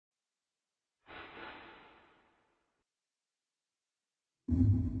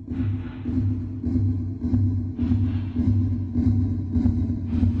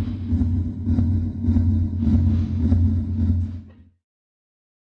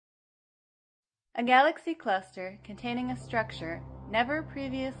A galaxy cluster containing a structure never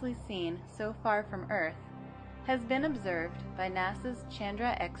previously seen so far from Earth has been observed by NASA's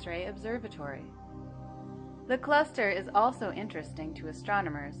Chandra X-ray Observatory. The cluster is also interesting to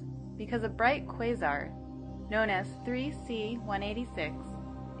astronomers because a bright quasar, known as 3C186,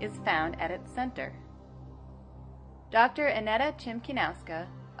 is found at its center. Dr. Aneta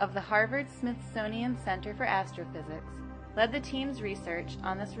of the Harvard-Smithsonian Center for Astrophysics led the team's research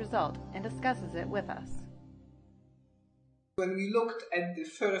on this result and discusses it with us. When we looked at the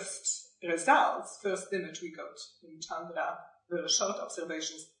first results, first image we got in Chandra, very short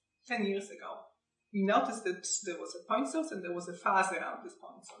observations 10 years ago, we noticed that there was a point source and there was a phase around this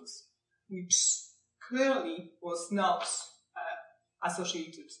point source, which clearly was not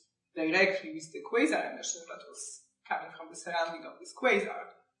associated directly with the quasar emission, but was coming from the surrounding of this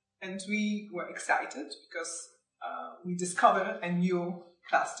quasar. And we were excited because we discovered a new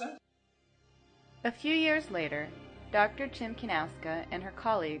cluster. A few years later, Dr. Siemiginowska and her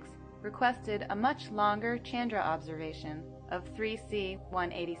colleagues requested a much longer Chandra observation of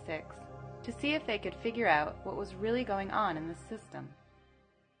 3C186 to see if they could figure out what was really going on in the system.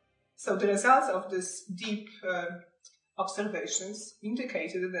 So the results of this deep observations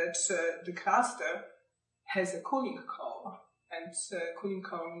indicated that the cluster has a cooling core, and cooling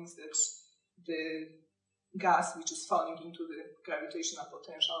core means that the gas which is falling into the gravitational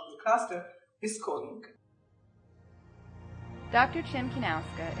potential of the cluster is cooling. Dr.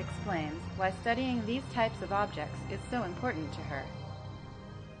 Siemiginowska explains why studying these types of objects is so important to her.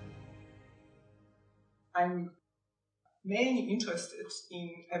 I'm mainly interested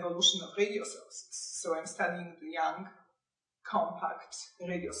in evolution of radio sources, so I'm studying the young, compact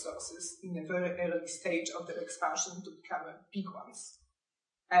radio sources in a very early stage of their expansion to become big ones.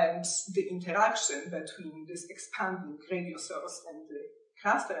 And the interaction between this expanding radio source and the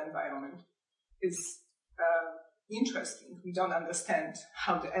cluster environment is interesting. We don't understand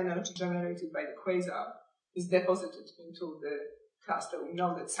how the energy generated by the quasar is deposited into the cluster. We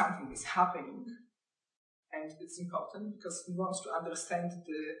know that something is happening, and it's important because we want to understand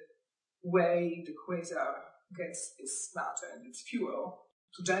the way the quasar gets its matter and its fuel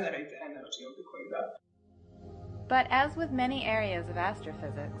to generate the energy of the quasar. But as with many areas of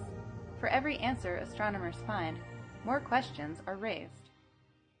astrophysics, for every answer astronomers find, more questions are raised.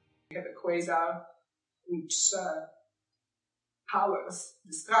 We have a quasar which powers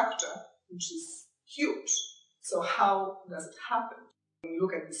the structure, which is huge. So how does it happen? When we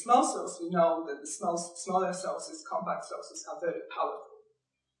look at the small source, we know that the smaller sources, compact sources, are very powerful.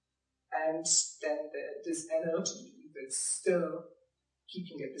 And then this energy that's still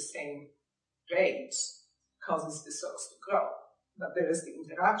keeping at the same rate causes the source to grow. But there is the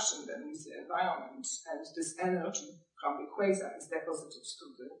interaction then with the environment, and this energy from the quasar is deposited to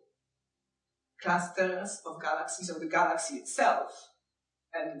the clusters of galaxies, or the galaxy itself,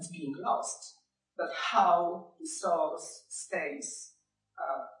 and it's being lost. But how the source stays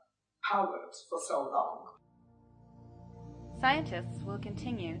powered for so long. Scientists will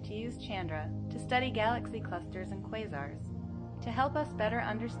continue to use Chandra to study galaxy clusters and quasars to help us better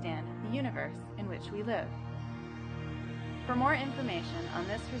understand the universe in which we live. For more information on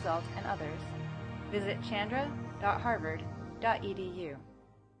this result and others, visit chandra.harvard.edu.